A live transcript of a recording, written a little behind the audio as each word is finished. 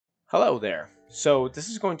Hello there. So this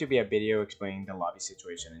is going to be a video explaining the lobby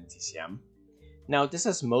situation in TCM. Now this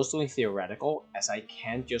is mostly theoretical as I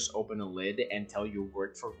can't just open a lid and tell you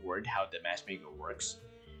word for word how the matchmaker works.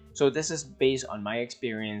 So this is based on my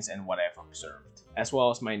experience and what I've observed, as well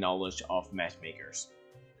as my knowledge of matchmakers.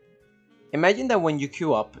 Imagine that when you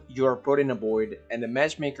queue up, you are put in a void and the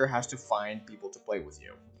matchmaker has to find people to play with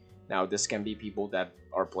you. Now this can be people that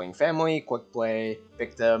are playing family, quick play,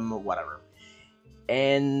 victim, whatever.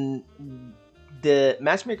 And the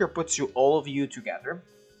matchmaker puts all of you together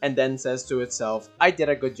and then says to itself, I did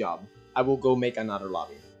a good job, I will go make another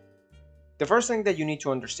lobby. The first thing that you need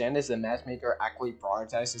to understand is the matchmaker actually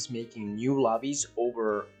prioritizes making new lobbies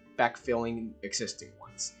over backfilling existing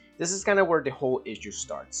ones. This is kind of where the whole issue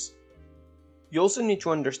starts. You also need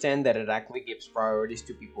to understand that it actually gives priorities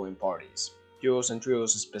to people in parties, duos and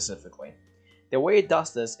trios specifically. The way it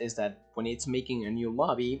does this is that when it's making a new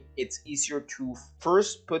lobby, it's easier to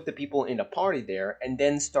first put the people in the party there and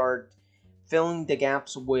then start filling the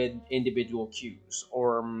gaps with individual queues.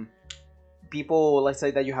 Or people, let's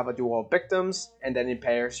say that you have a duo of victims and then it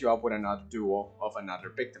pairs you up with another duo of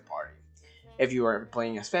another victim party. If you are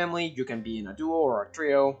playing as family, you can be in a duo or a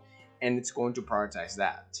trio and it's going to prioritize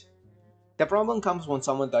that. The problem comes when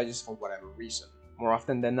someone dodges for whatever reason. More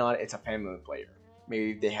often than not, it's a family player.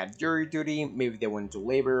 Maybe they had jury duty, maybe they went to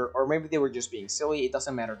labor, or maybe they were just being silly. It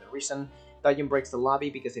doesn't matter the reason. Dodging breaks the lobby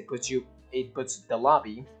because it puts the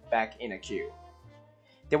lobby back in a queue.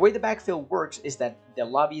 The way the backfill works is that the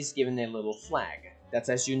lobby is given a little flag that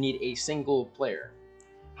says you need a single player.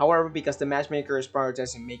 However, because the matchmaker is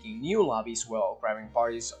prioritizing making new lobbies while grabbing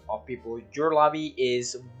parties of people, your lobby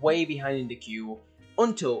is way behind in the queue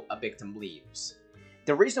until a victim leaves.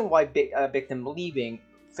 The reason why a victim leaving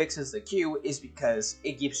fixes the queue is because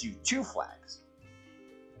it gives you two flags.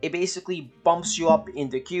 It basically bumps you up in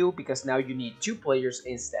the queue because now you need two players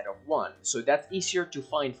instead of one, so that's easier to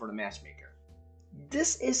find for the matchmaker.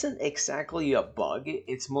 This isn't exactly a bug,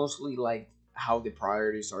 it's mostly like how the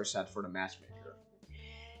priorities are set for the matchmaker.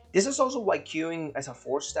 This is also why queuing as a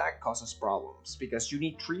 4-stack causes problems, because you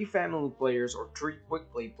need 3 family players or 3 quick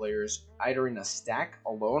play players either in a stack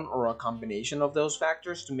alone or a combination of those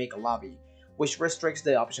factors to make a lobby, which restricts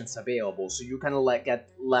the options available, so you kind of get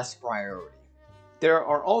less priority. There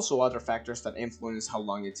are also other factors that influence how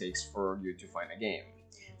long it takes for you to find a game.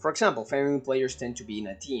 For example, family players tend to be in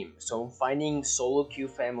a team, so finding solo queue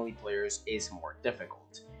family players is more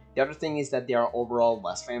difficult. The other thing is that there are overall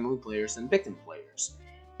less family players than victim players.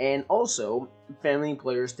 And also, family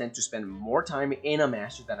players tend to spend more time in a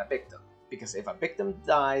match than a victim, because if a victim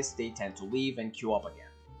dies, they tend to leave and queue up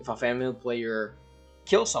again. If a family player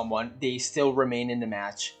kill someone, they still remain in the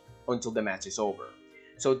match until the match is over.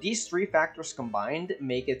 So these 3 factors combined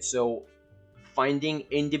make it so finding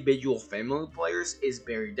individual family players is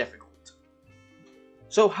very difficult.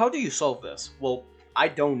 So how do you solve this? Well, I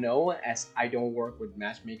don't know, as I don't work with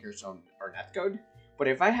matchmakers or netcode, but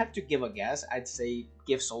if I had to give a guess, I'd say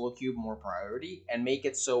give solo queue more priority and make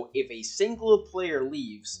it so if a single player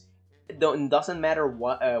leaves, it doesn't matter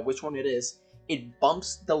which one it is, it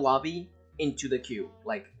bumps the lobby into the queue.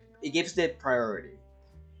 Like, it gives it priority.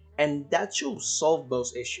 And that should solve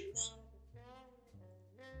those issues.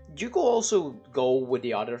 You could also go with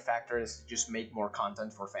the other factors, just make more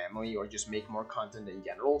content for family or just make more content in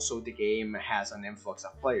general so the game has an influx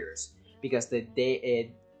of players. Because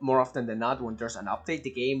more often than not, when there's an update, the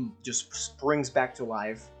game just springs back to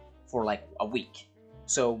life for like a week.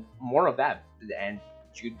 So more of that and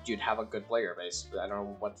you'd have a good player base. I don't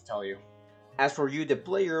know what to tell you. As for you, the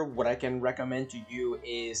player, what I can recommend to you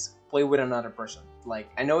is play with another person. Like,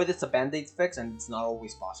 I know it's a band-aid fix and it's not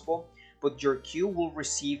always possible, but your queue will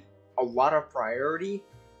receive a lot of priority,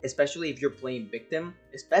 especially if you're playing victim,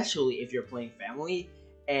 especially if you're playing family,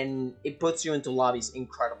 and it puts you into lobbies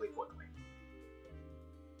incredibly quick.